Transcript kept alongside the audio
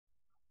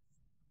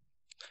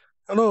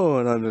Hello,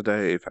 and I'm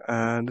Dave,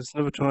 and it's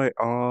another try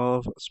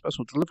of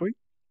special delivery.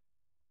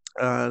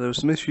 There were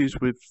some issues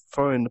with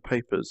throwing the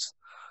papers,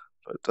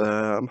 but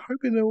I'm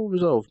hoping they're all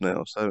resolved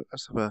now, so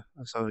let's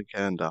have a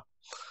gander.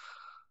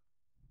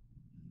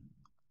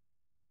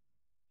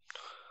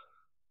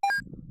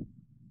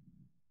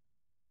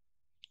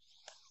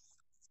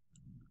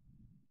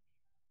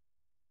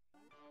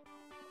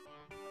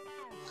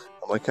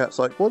 And my cat's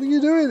like, "What are you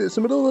doing? It's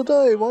the middle of the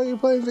day, why are you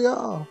playing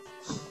VR?"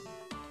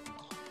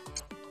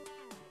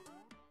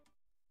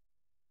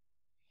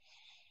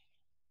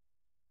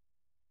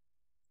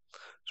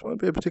 This won't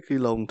be a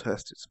particularly long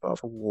test, it's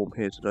rather warm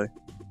here today.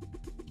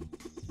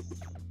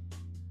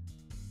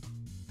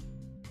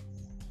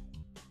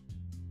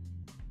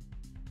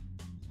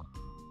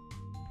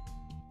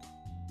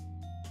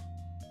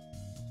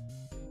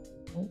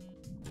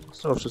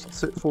 So I'll just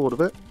sit forward a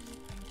bit.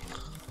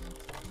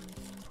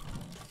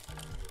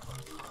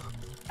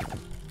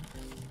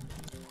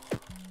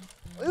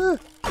 Yeah.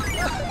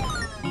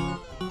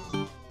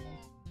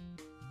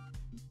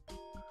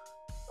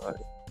 Right.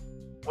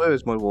 Where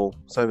is my wall?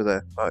 It's over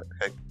there. Right,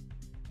 okay.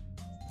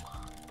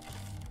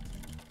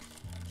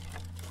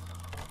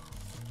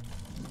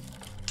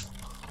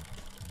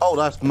 Oh,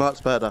 that's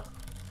much better.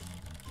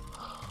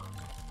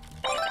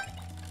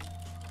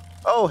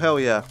 Oh, hell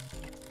yeah.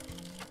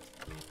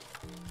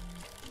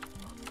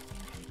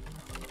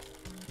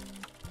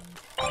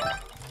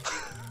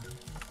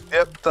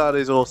 Yep, that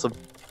is awesome.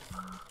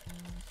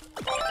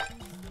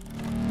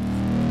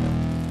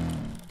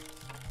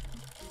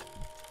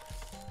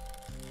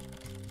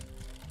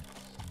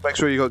 Make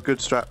sure you got good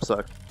straps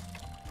though.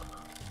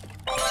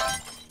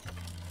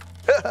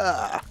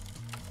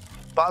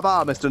 Bye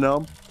bye, Mr.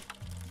 Gnome.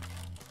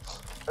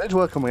 I need to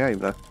work on my aim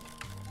though.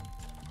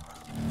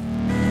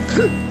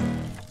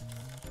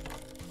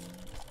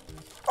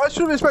 I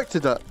should have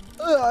expected that.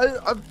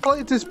 I've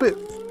played this bit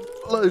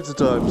loads of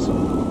times.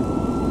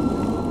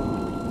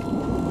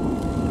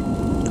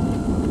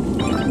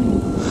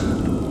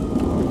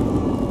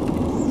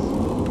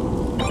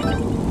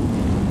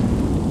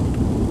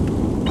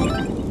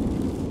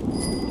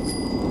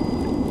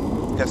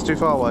 Gets too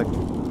far away.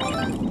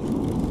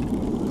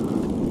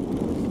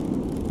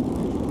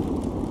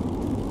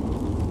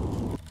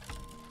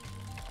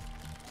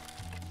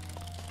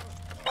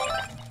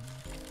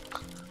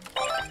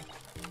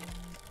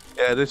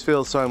 Yeah, this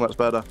feels so much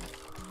better.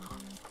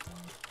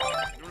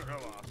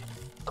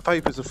 The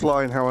papers are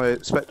flying how I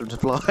expect them to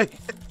fly.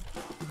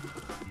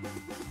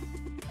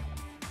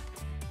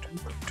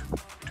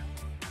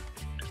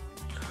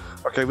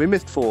 Okay, we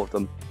missed 4 of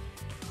them.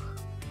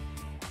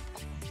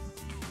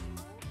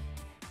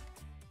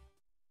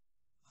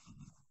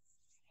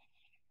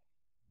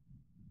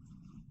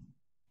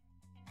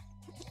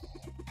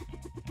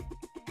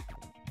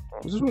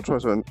 I just want to try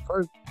something. If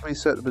I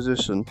reset the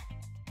position,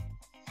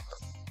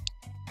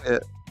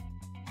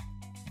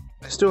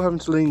 it's still having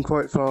to lean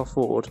quite far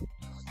forward.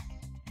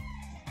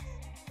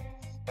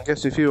 I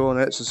guess if you're on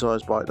an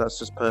exercise bike, that's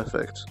just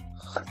perfect.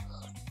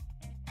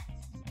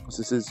 Because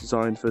this is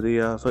designed for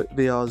the for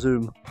VR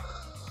zoom.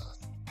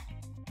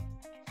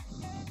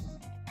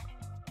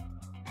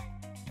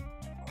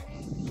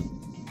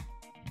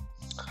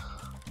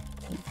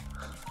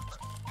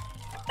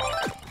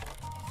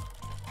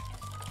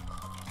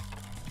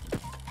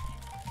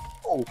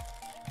 Oh.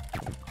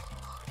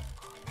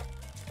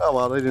 Oh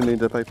well, they didn't need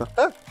the paper.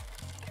 Ah.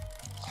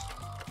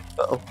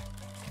 Uh-oh.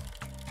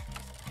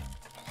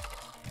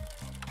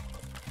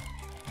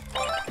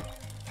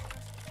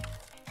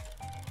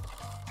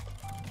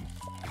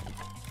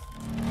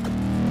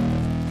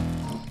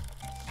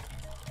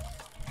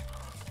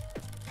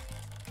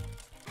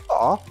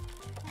 Aw.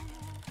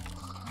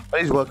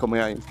 I need to work on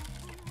my aim.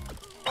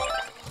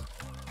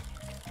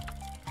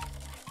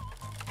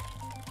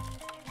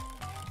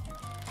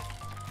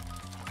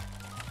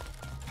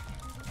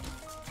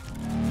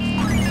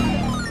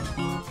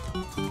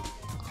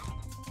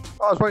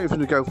 I was waiting for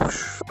him to go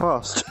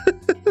past.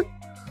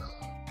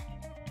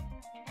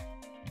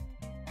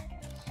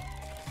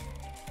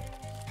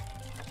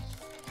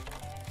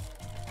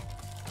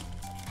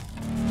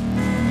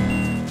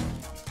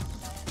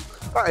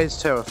 That is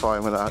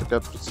terrifying when that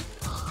happens.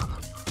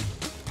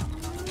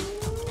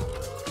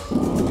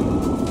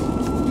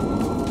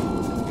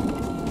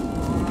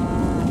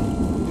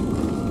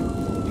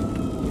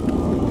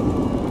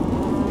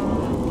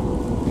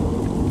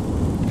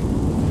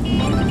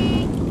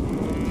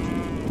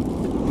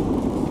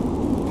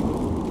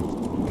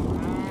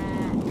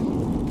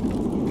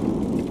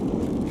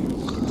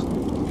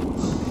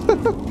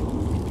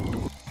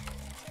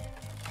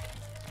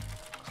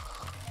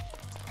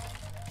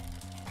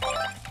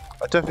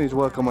 I definitely need to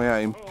work on my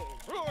aim.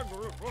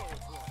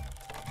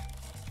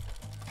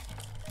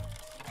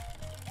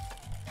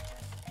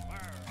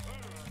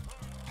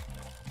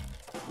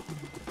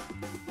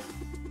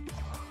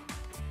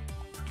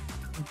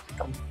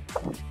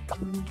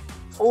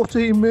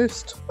 "14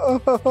 missed."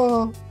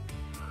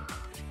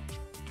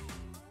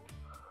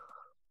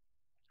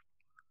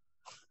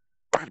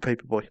 Bad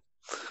paper boy.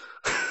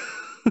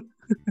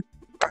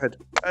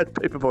 bad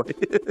paperboy.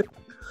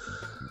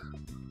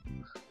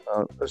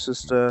 Let's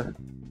just, it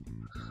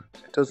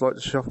does like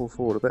to shuffle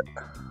forward a bit.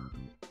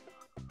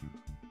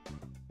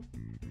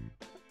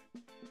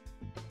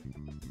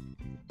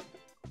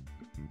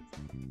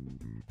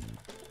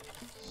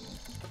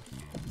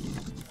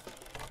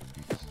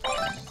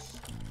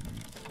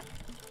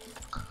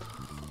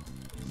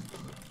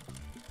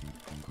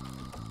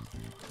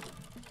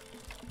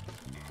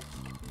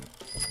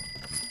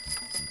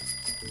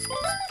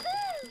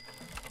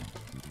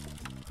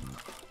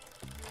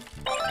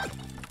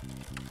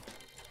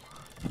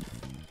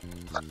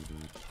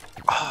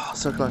 Ah,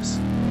 so close.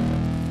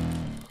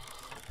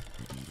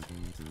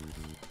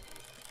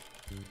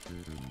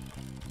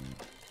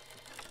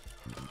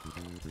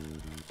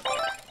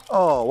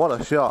 Oh, what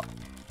a shot.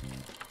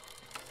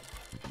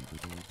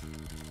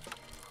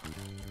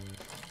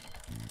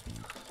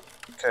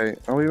 Okay,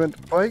 are we meant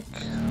to break?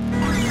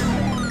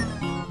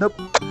 Nope.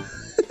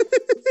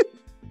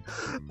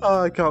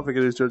 Oh, I can't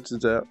figure these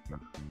instructions out.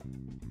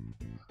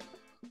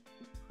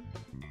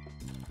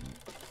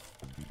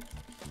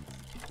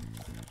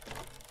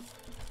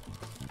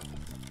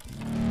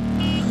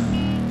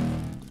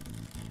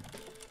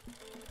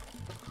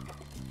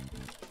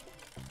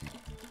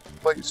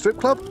 Wait, strip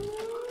club?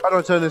 How do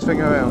I turn this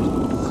thing around?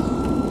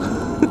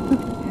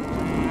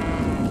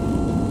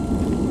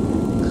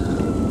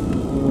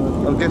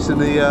 I'm guessing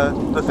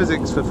the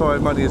physics for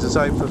throwing money is the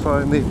same for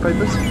throwing the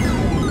papers.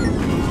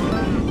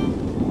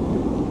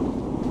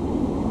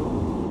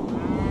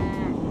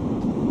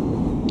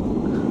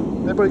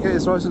 Everybody get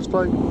his license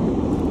plate?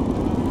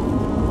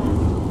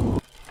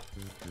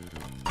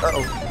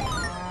 Uh-oh.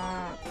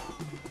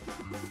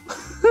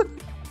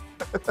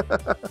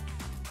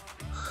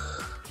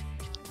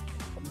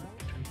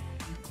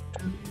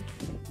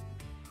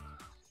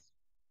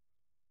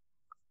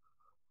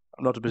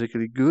 I'm not a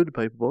particularly good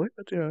paperboy,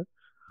 but you know.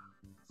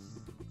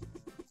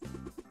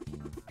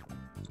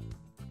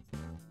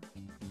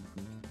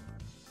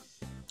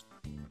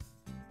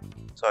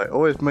 So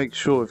always make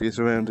sure of your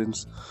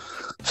surroundings.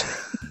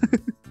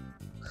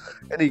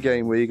 Any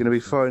game where you're going to be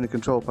throwing the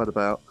control pad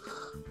about,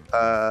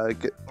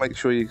 make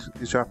sure your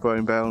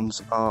chaperone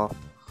bounds are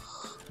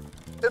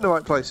in the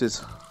right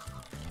places.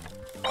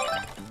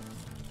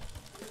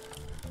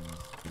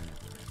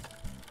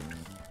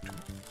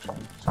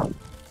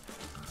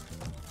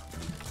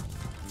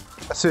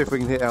 Let's see if we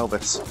can hit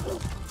Elvis.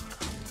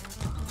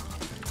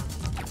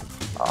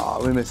 Ah,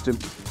 we missed him.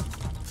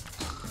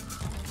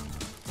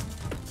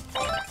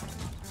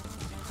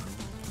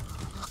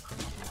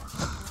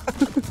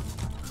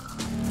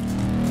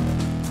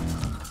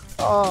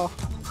 Oh,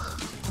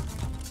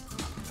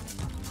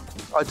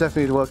 I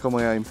definitely need to work on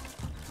my aim.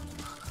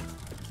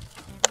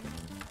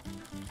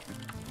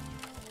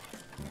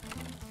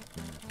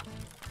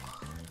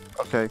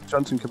 Okay,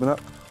 Johnson coming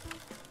up.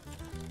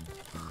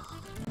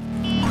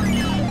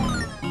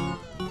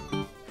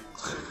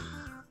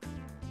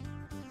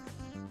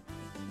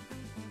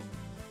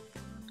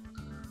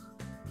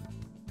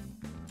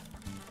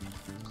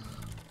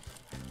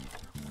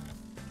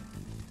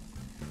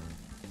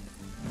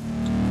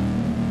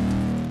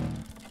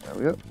 There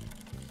we go.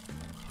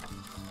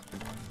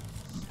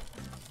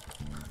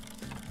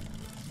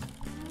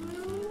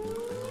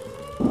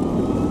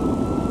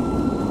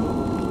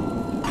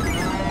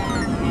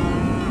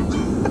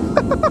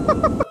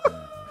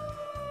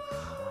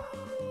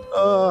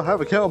 Have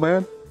a kill,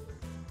 man.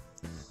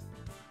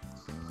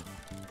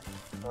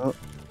 Oh.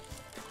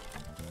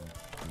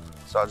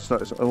 So I just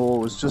noticed the wall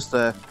was just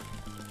there.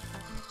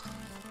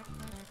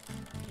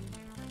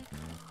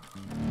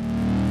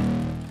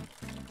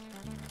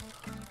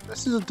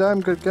 This is a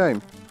damn good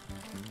game.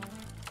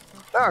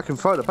 Now I can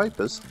throw the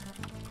papers.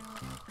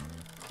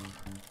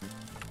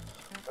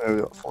 There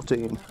we got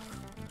 14.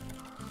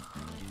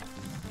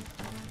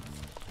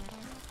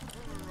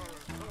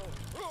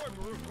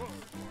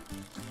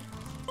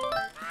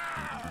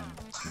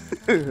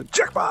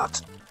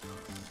 Jackpot!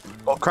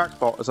 Or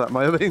crackpot, as that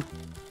may have been.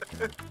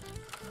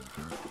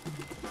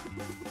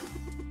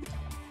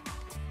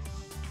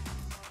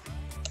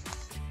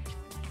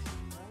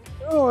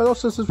 Oh, I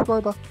lost a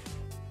subscriber.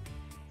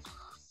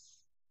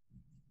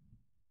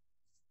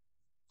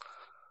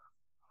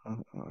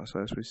 So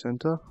let's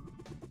recenter.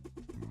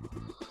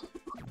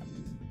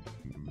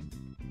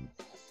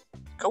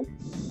 Cool.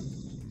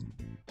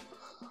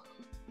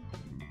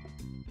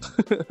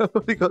 I've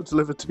only got to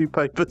deliver 2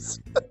 papers.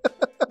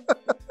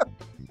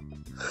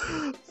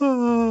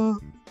 Oh,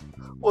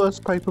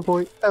 worst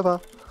paperboy ever.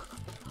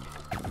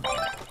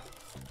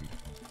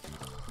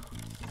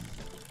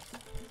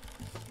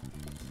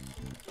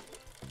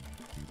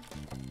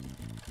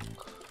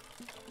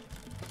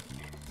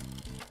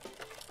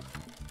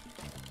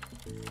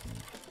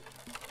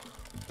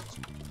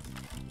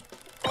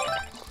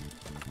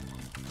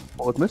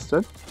 I'd missed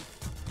it.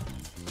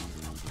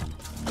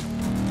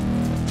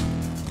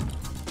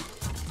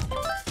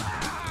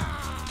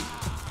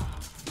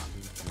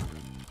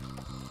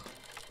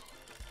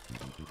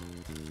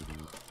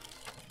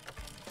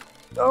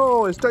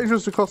 Oh, it's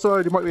dangerous to cross the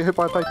road. You might be hit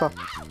by a paper.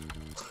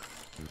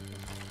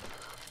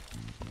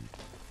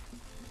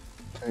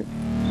 Okay.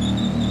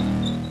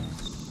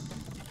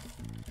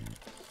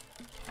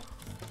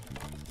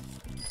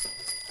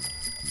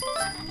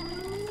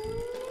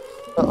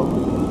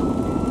 Uh-oh.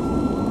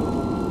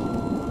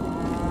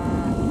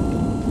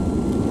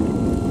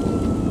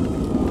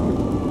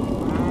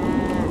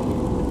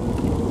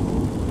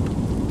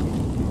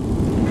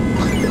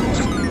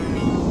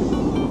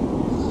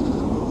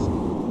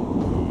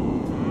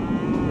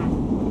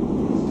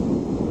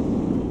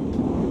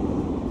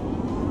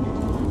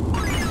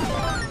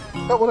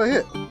 Oh, what I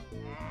hit?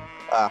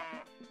 Ah.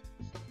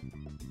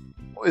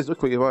 What is?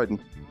 Look what you're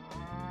riding.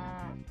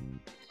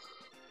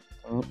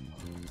 Oh.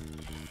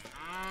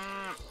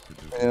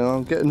 Yeah,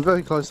 I'm getting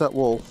very close to that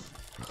wall.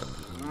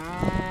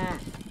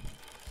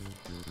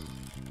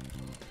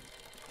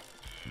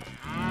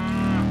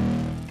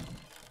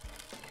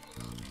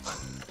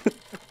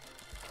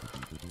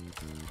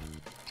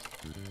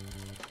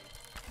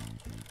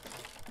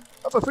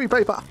 That's a free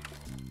paper.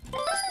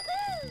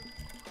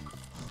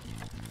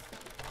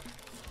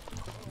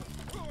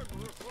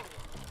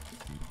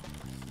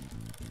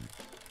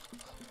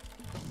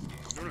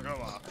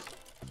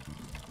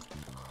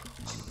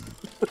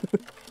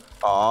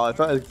 Oh, if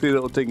I had a few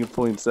little tingling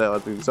points there,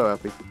 I'd be so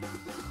happy.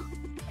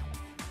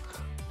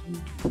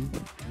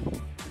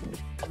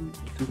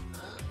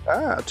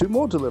 Ah, 2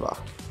 more to deliver.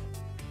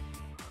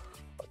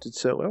 I did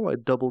so well, I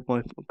doubled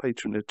my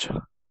patronage.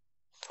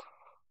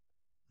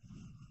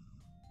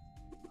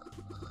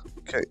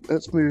 Okay,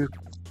 let's move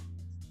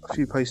a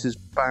few paces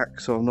back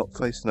so I'm not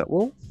facing that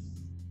wall.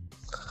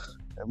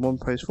 And 1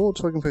 pace forward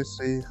so I can face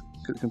the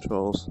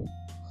controls.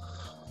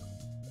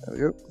 There we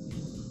go.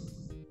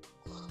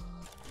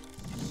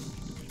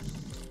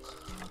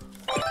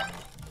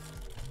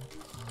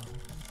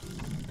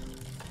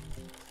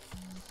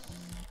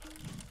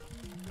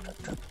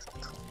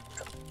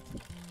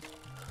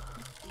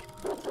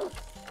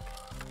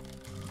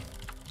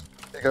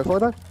 There you go,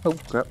 Fido. Oh,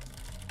 crap.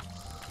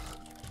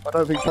 I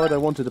don't think Fido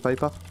wanted the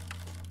paper.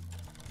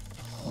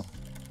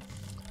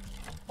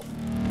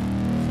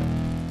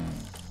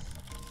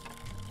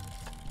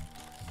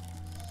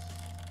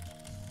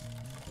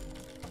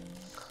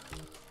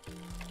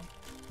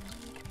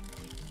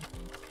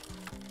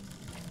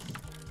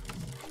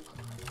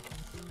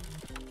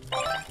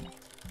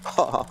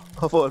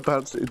 I thought I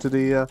bounced it into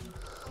the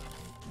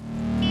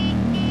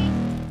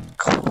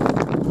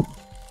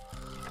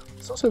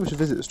It's not so much a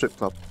visit the strip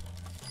club.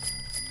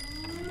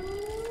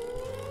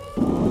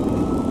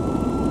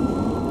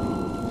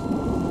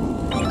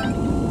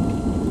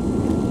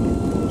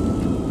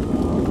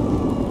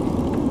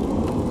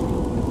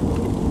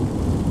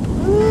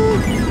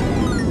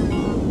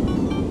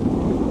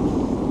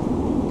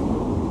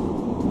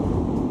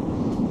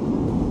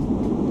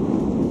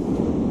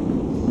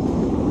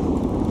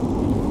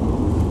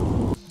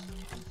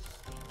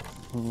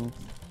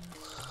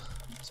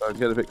 So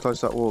get a bit close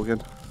to that wall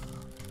again.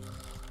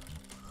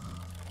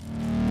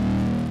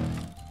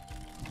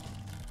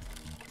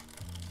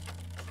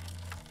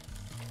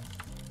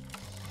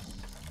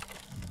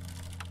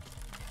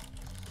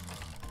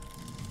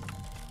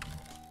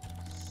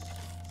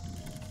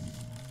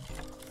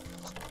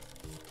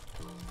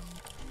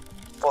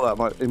 Thought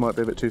that he might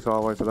be a bit too far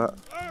away for that.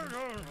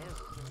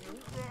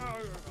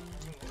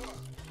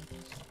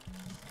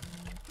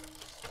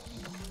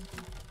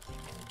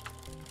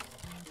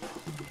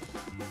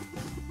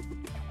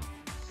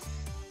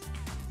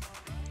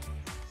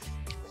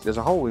 There's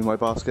a hole in my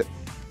basket.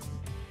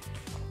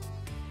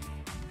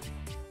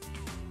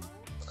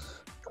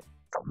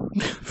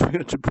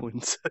 $300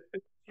 points.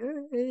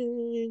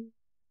 Yay!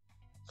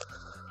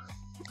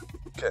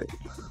 Okay.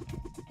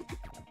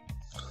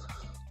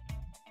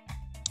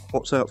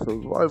 Watch out for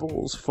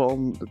rivals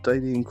from the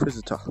Daily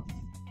Inquisitor.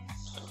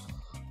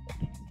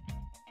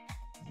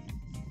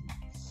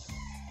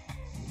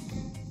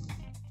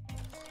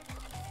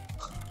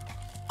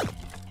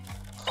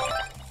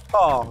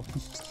 Oh,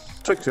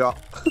 trick shot.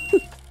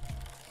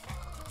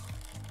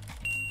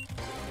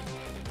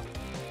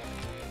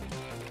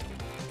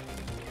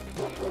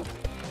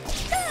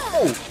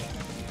 Oh!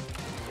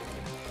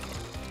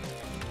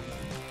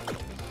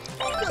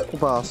 Little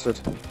bastard.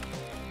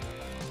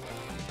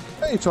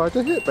 Hey, you tried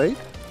to hit me.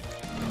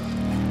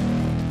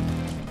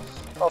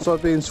 After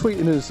I've been sweet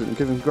and innocent and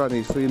giving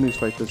grannies free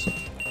newspapers.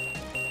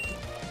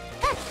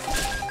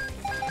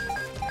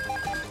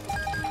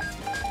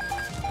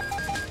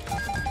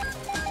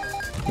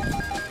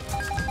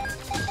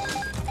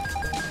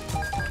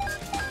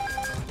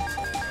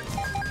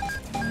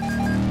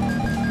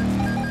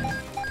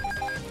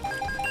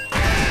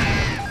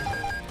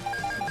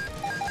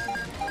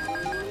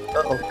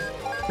 Uh-oh.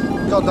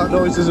 God, that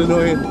noise is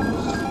annoying.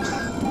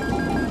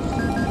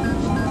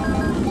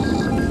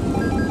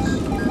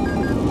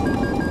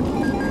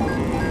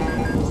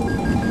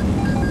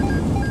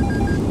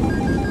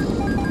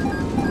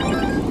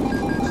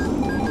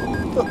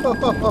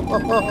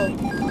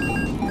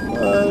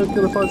 I'm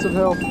gonna find some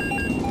help.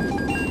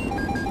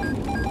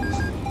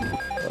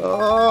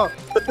 Oh,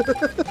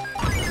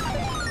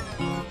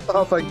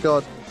 oh thank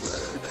God.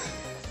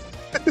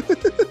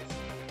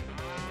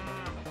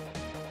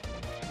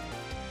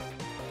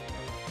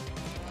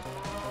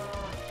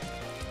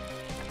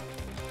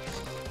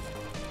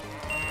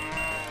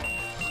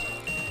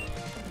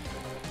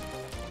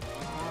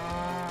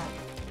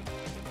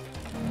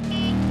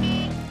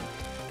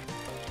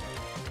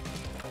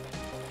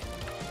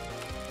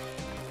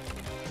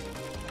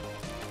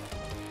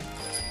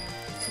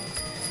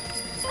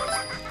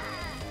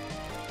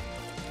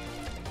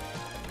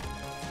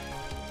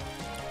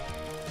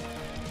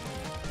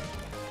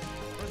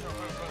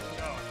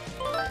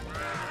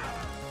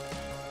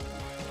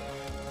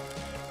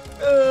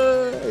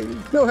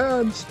 No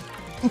hands!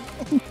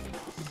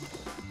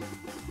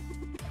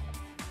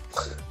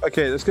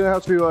 Okay, that's going to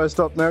have to be where I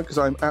stop now because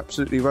I'm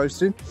absolutely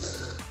roasting.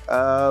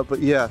 But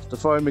yeah, the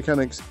firing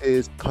mechanics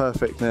is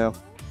perfect now.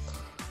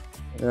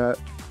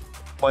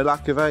 My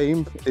lack of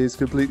aim is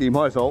completely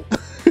my fault.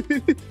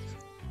 But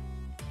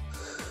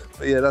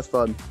yeah, that's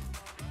fun.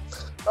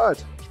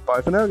 Alright,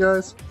 bye for now,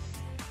 guys.